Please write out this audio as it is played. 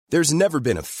There's never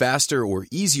been a faster or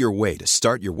easier way to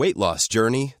start your weight loss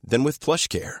journey than with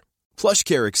PlushCare.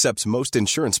 PlushCare accepts most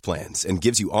insurance plans and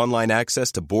gives you online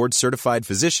access to board-certified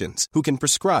physicians who can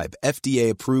prescribe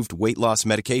FDA-approved weight loss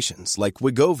medications like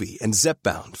Wegovy and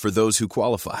Zepbound for those who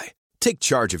qualify. Take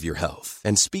charge of your health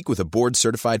and speak with a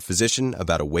board-certified physician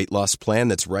about a weight loss plan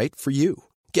that's right for you.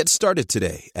 Get started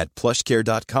today at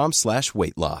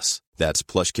plushcare.com/weight loss. That's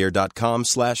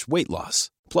plushcare.com/weight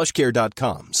loss.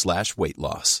 plushcare.com/weight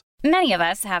loss. Many of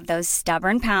us have those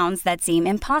stubborn pounds that seem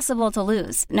impossible to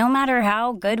lose, no matter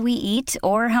how good we eat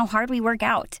or how hard we work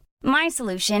out. My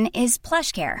solution is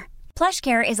PlushCare.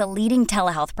 PlushCare is a leading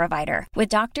telehealth provider with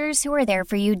doctors who are there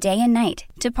for you day and night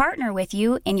to partner with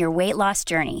you in your weight loss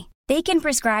journey. They can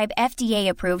prescribe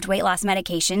FDA-approved weight loss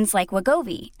medications like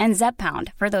Wegovy and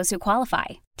Zepbound for those who qualify.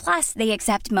 Plus, they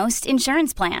accept most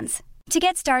insurance plans. To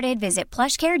get started, visit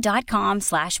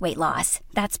plushcare.com/weight loss.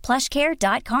 That's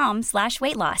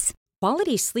plushcare.com/weight loss.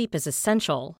 Quality sleep is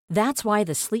essential. That's why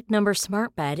the Sleep Number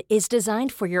Smart Bed is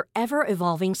designed for your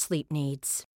ever-evolving sleep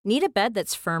needs. Need a bed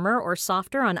that's firmer or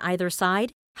softer on either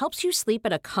side? Helps you sleep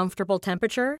at a comfortable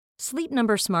temperature? Sleep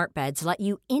Number Smart Beds let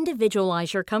you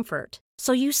individualize your comfort,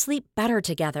 so you sleep better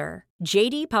together.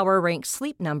 JD Power ranks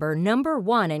Sleep Number number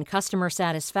 1 in customer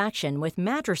satisfaction with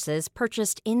mattresses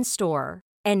purchased in-store.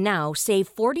 And now, save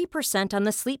 40% on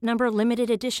the Sleep Number Limited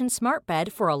Edition Smart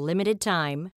Bed for a limited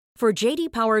time. For JD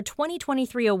Power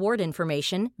 2023 award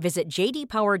information, visit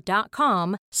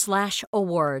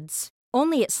jdpower.com/awards.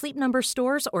 Only at Sleep Number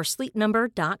stores or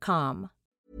sleepnumber.com.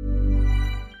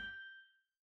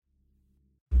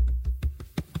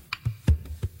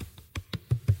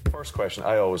 First question,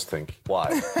 I always think,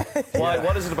 why? Why?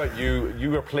 What is it about you?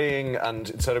 You were playing, and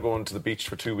instead of going to the beach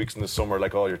for 2 weeks in the summer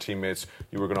like all your teammates,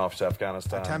 you were going off to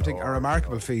Afghanistan. Attempting a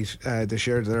remarkable feat this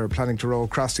year. They're planning to row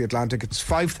across the Atlantic. It's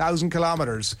 5,000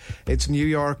 kilometres. It's New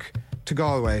York to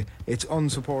Galway. It's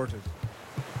unsupported.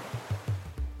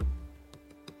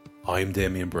 I'm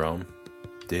Damien Brown.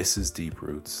 This is Deep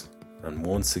Roots. And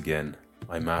once again,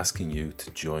 I'm asking you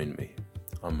to join me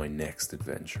on my next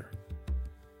adventure.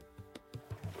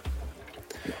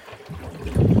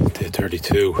 Day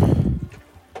 32.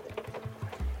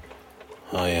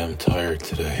 I am tired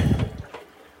today.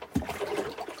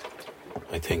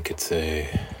 I think it's a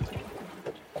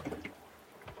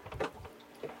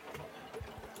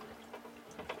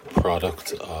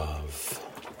product of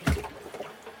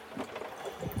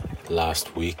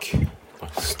last week,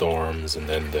 like storms, and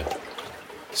then the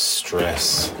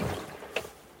stress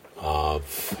of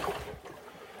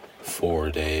 4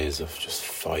 days of just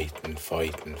fighting for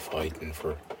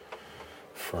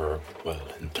well,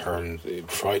 in turn,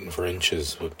 fighting for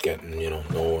inches, but getting,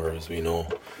 nowhere, as we know.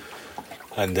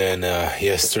 And then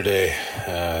yesterday,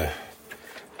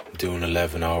 doing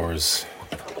 11 hours,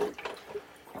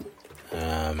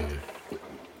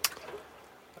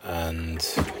 and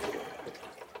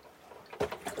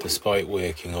despite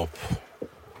waking up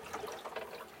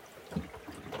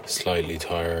slightly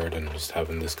tired and just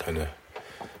having this kind of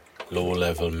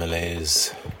low-level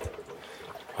malaise,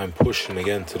 I'm pushing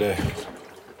again today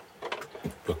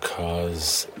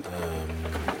because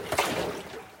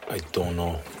I don't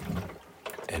know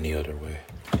any other way.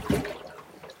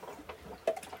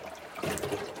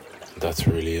 That's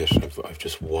really it. I've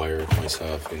just wired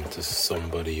myself into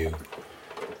somebody who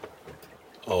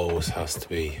always has to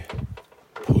be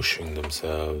pushing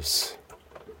themselves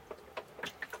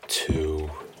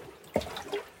to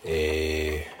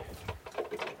a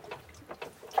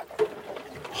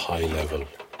high level.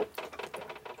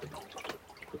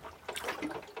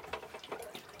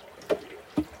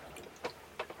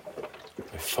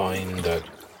 I find that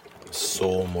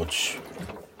so much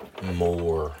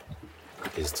more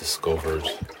is discovered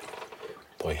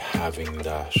by having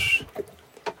that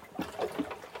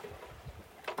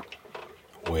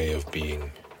way of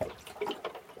being.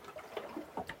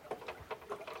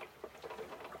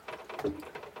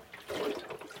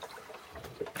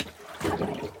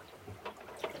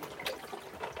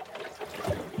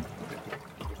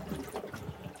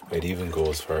 I'd even go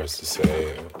as far as to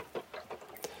say,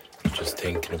 just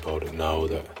thinking about it now,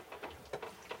 that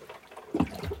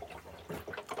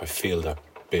I feel that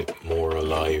bit more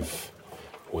alive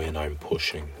when I'm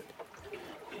pushing.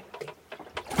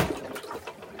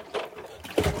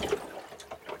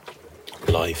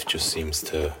 Life just seems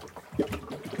to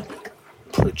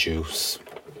produce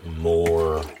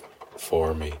more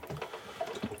for me.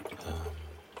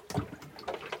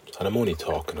 And I'm only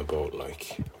talking about,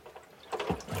 like,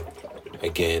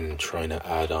 again, trying to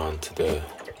add on to the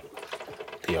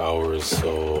hours,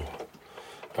 so,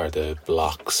 or the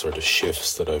blocks or the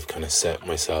shifts that I've kind of set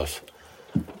myself.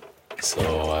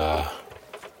 So,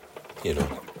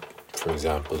 for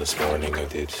example, this morning I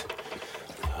did,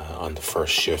 on the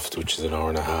first shift, which is an hour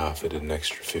and a half, I did an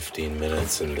extra 15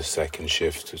 minutes, and the second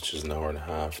shift, which is an hour and a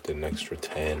half, did an extra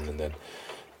 10, and then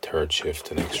third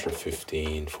shift, an extra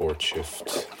 15, fourth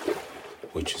shift,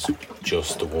 which is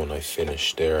just the one I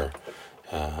finished there,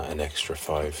 an extra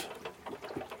 5.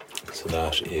 So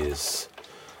that is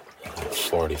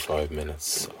 45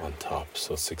 minutes on top,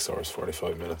 so 6 hours,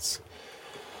 45 minutes.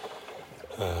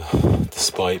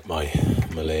 Despite my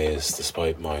malaise,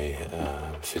 despite my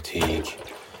fatigue,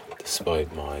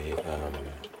 despite my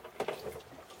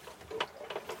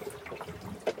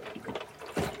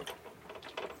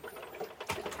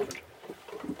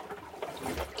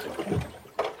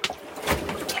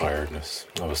tiredness.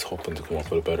 I was hoping to come up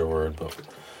with a better word, but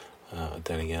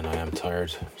then again, I am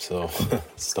tired, so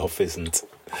stuff isn't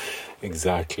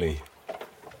exactly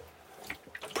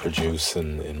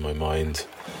producing in my mind.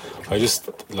 I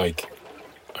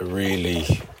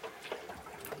really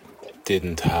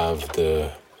didn't have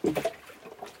the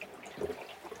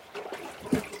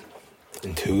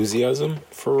enthusiasm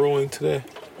for rowing today,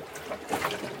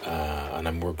 and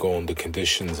the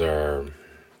conditions are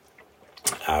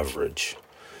average,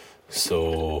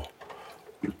 so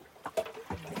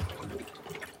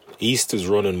East is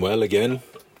running well again,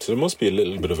 so there must be a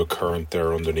little bit of a current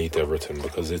there underneath everything,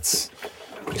 because it's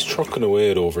trucking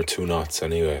away at over 2 knots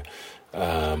anyway,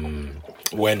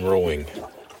 when rowing.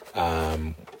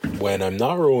 When I'm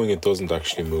not rowing, it doesn't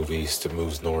actually move east, it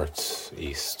moves north,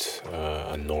 east,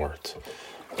 and north.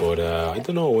 But I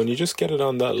don't know, when you just get it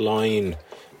on that line,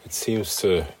 it seems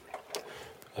to,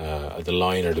 the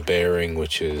line or the bearing,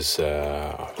 which is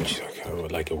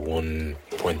like a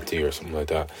 120 or something like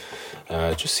that,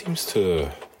 it just seems to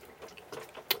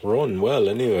run well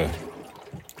anyway.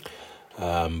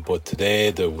 But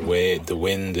today the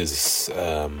wind is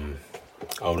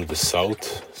out of the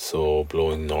south, so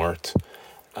blowing north,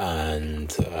 and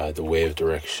the wave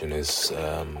direction is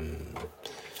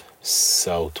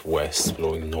southwest,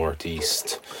 blowing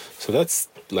northeast. So that's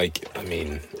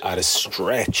at a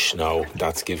stretch now,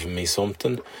 that's giving me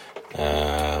something.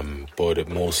 But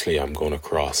mostly I'm going to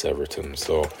cross Everton.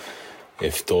 So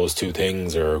if those two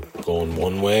things are going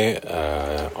one way,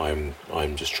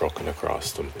 I'm just trucking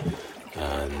across them.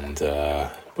 And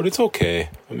but it's okay.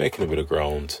 I'm making a bit of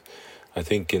ground. I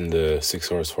think in the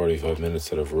 6 hours 45 minutes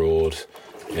that I've rowed,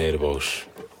 made about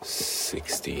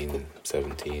 16,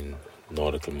 17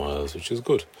 nautical miles, which is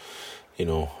good.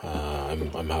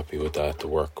 I'm happy with that. The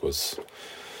work was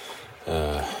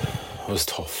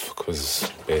tough,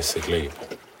 because basically,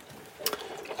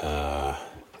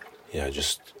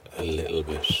 just a little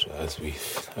bit,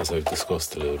 as I've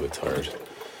discussed, a little bit tired.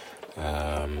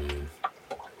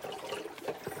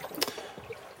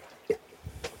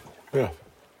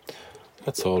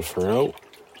 That's all for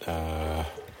now.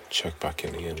 Check back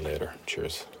in again later.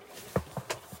 Cheers.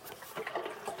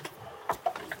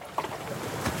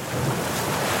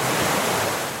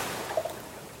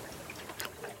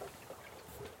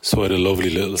 So I had a lovely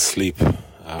little sleep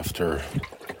after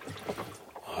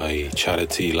I chatted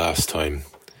to you last time.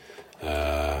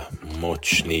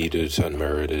 Much needed and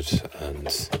merited, and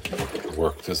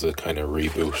worked as a kind of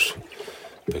reboot,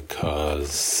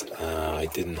 because I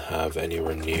didn't have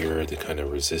anywhere near the kind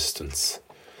of resistance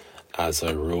as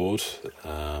I rode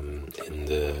in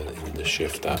the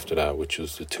shift after that, which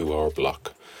was the 2 hour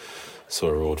block. So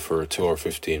I rode for 2 hour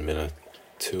 15 minutes,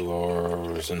 2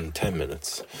 hours and 10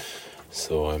 minutes.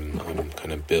 So I'm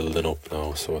kind of building up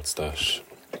now. So what's that?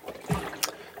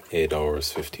 8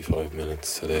 hours 55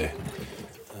 minutes today.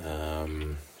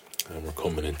 And we're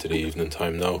coming into the evening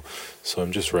time now. So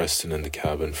I'm just resting in the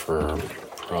cabin for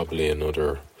probably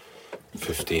another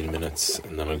 15 minutes,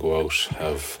 and then I'll go out,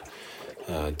 have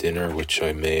dinner, which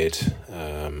I made.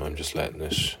 I'm just letting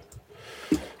it,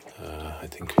 I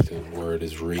think the word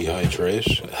is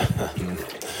rehydrate.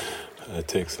 It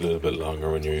takes a little bit longer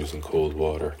when you're using cold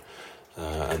water.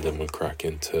 And then we'll crack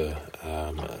into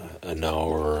an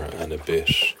hour and a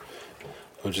bit.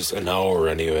 Well, just an hour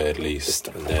anyway, at least.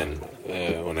 And then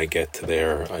when I get to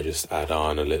there, I just add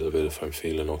on a little bit if I'm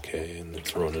feeling okay and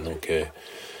it's running okay.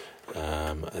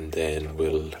 And then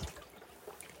we'll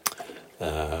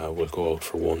go out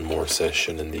for one more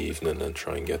session in the evening and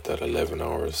try and get that 11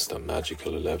 hours, that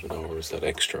magical 11 hours, that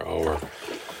extra hour.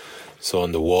 So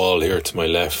on the wall here to my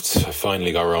left, I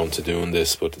finally got around to doing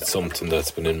this, but it's something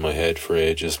that's been in my head for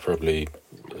ages, probably,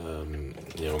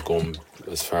 going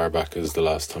as far back as the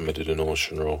last time I did an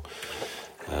ocean row.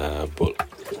 But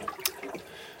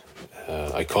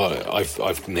I call it,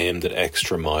 I've named it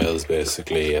Extra Miles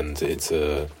basically, and it's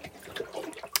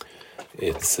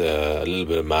it's a little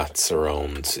bit of maths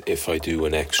around if I do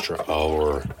an extra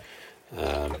hour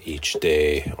each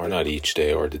day, or not each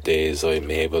day, or the days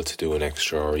I'm able to do an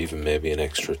extra, or even maybe an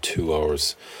extra 2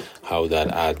 hours, how that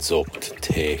adds up to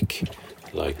take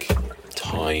like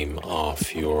time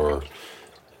off your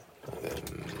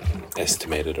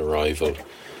estimated arrival.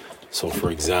 So for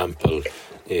example,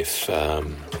 if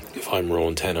I'm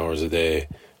rowing 10 hours a day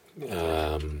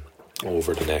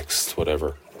over the next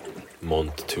whatever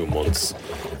month, 2 months,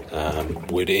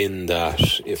 within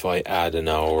that, if I add an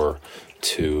hour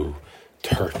to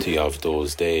 30 of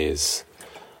those days,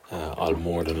 I'll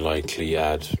more than likely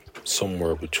add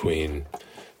somewhere between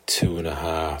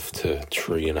 2.5 to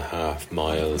 3.5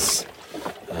 miles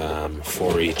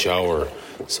for each hour.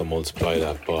 So multiply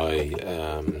that by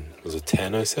was it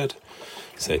 10? I said,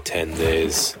 say 10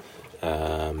 days.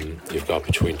 You've got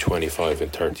between 25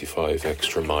 and 35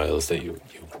 extra miles that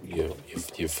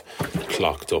you've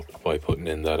clocked up by putting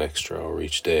in that extra hour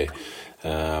each day,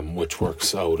 which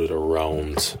works out at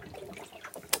around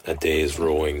a day's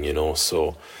rowing, you know.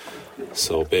 So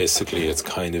basically it's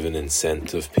kind of an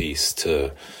incentive piece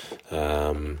to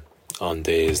on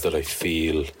days that I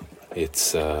feel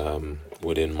it's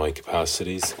within my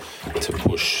capacities to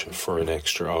push for an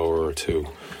extra hour or two,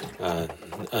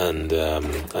 and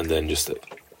then just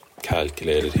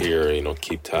calculate it here, you know,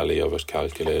 keep tally of it,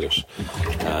 calculate it,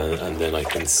 and then I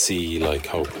can see like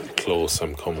how close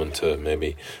I'm coming to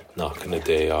maybe knocking a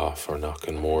day off or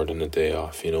knocking more than a day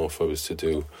off, you know, if I was to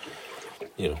do,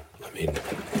 you know, I mean,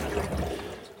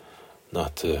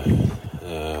 not to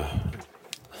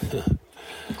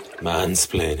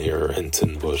mansplain here or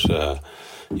anything, but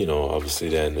you know, obviously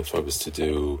then if I was to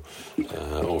do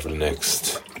over the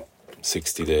next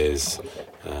 60 days,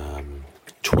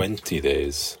 20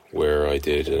 days where I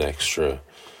did an extra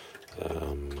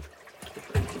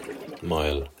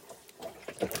mile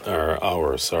or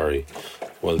hour, sorry,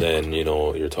 well then, you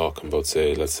know, you're talking about,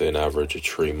 say, let's say an average of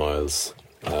 3 miles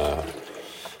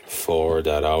for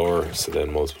that hour, so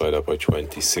then multiply that by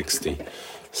 20, 60.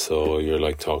 So you're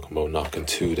like talking about knocking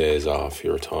 2 days off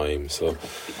your time. So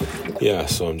yeah,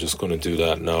 so I'm just going to do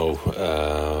that now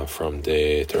from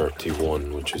day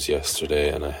 31, which was yesterday,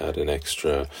 and I had an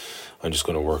extra. I'm just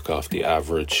going to work off the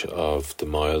average of the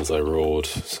miles I rode.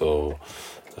 So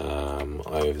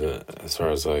I've, as far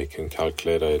as I can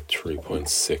calculate, I had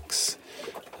 3.6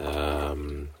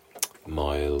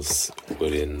 miles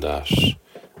within that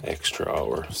extra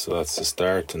hour. So that's the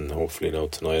start, and hopefully now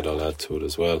tonight I'll add to it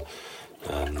as well.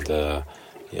 And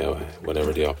yeah,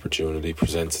 whenever the opportunity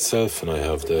presents itself and I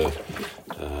have the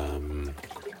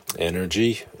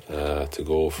energy to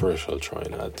go for it, I'll try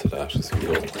and add to that as we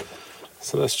go.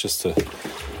 So that's just a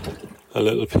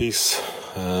little piece.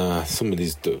 Some of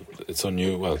these, it's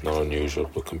unusual, well, not unusual,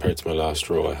 but compared to my last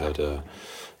row, I had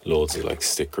loads of like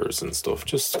stickers and stuff,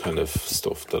 just kind of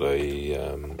stuff that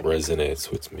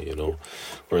resonates with me, you know,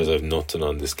 whereas I've nothing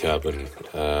on this cabin.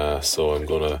 So I'm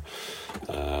gonna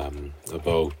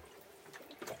about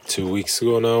 2 weeks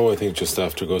ago now, I think just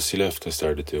after Gussie left, I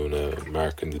started doing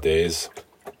marking the days.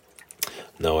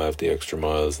 Now I have the extra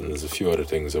miles, and there's a few other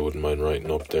things I wouldn't mind writing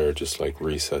up there, just like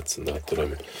resets and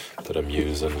that I'm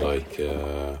using, like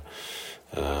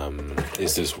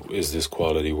is this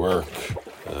quality work?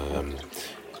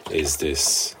 Is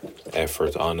this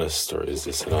effort honest, or is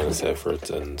this an honest effort,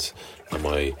 and am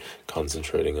I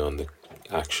concentrating on the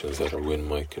actions that are within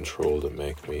my control that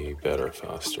make me better,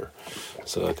 faster?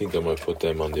 So I think I might put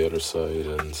them on the other side,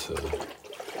 and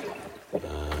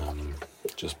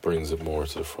just brings it more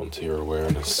to the front of your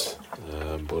awareness.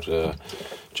 But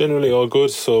generally all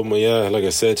good. So yeah, like I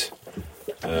said,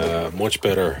 much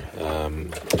better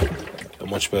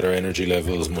energy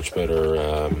levels, much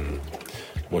better,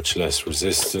 much less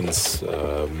resistance,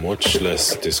 much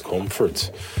less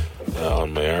discomfort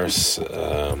on my arse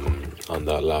on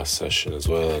that last session as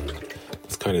well. And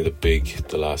it's kind of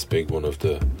the last big one of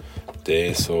the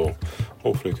day. So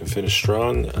hopefully we can finish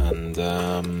strong,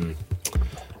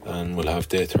 and we'll have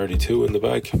day 32 in the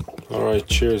bag. All right,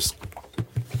 cheers.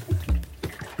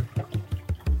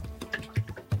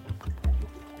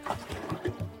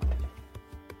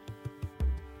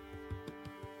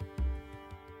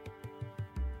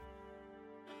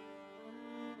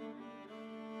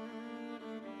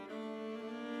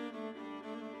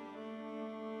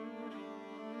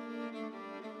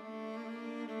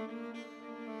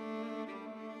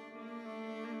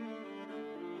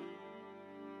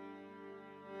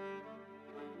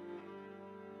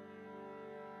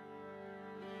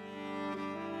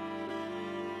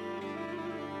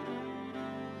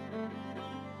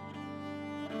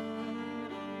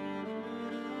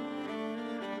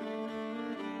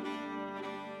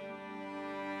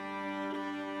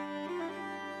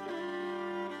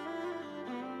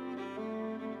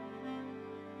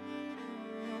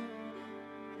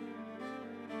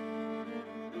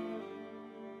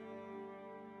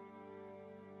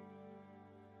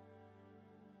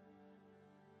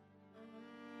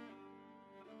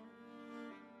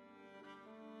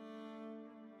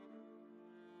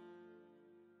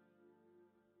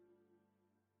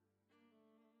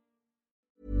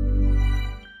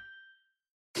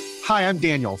 Hi, I'm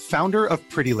Daniel, founder of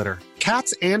Pretty Litter.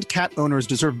 Cats and cat owners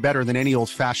deserve better than any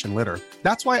old-fashioned litter.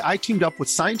 That's why I teamed up with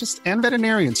scientists and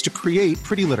veterinarians to create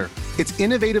Pretty Litter. Its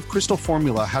innovative crystal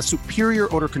formula has superior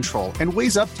odor control and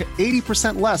weighs up to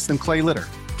 80% less than clay litter.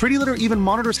 Pretty Litter even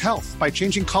monitors health by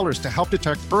changing colors to help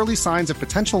detect early signs of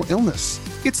potential illness.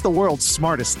 It's the world's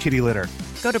smartest kitty litter.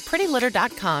 Go to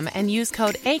prettylitter.com and use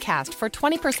code ACAST for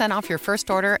 20% off your first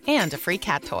order and a free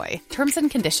cat toy. Terms and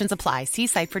conditions apply. See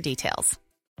site for details.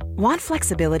 Want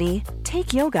flexibility?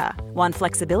 Take yoga. Want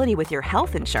flexibility with your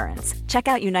health insurance? Check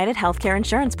out United Healthcare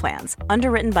Insurance Plans.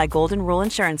 Underwritten by Golden Rule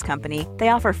Insurance Company, they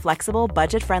offer flexible,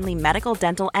 budget-friendly medical,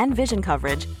 dental, and vision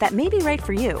coverage that may be right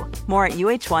for you. More at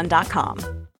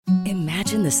uh1.com.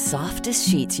 Imagine the softest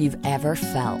sheets you've ever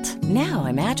felt. Now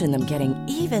imagine them getting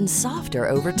even softer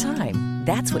over time.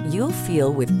 That's what you'll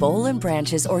feel with Boll &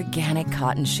 Branch's organic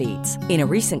cotton sheets. In a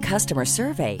recent customer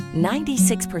survey,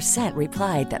 96%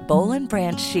 replied that Boll &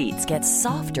 Branch sheets get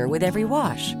softer with every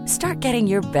wash. Start getting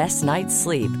your best night's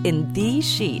sleep in these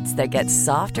sheets that get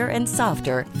softer and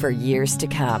softer for years to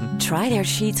come. Try their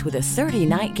sheets with a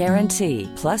 30-night guarantee.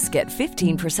 Plus, get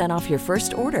 15% off your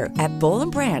first order at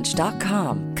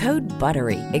bollandbranch.com. Code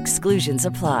BUTTERY. Exclusions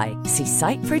apply. See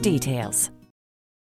site for details.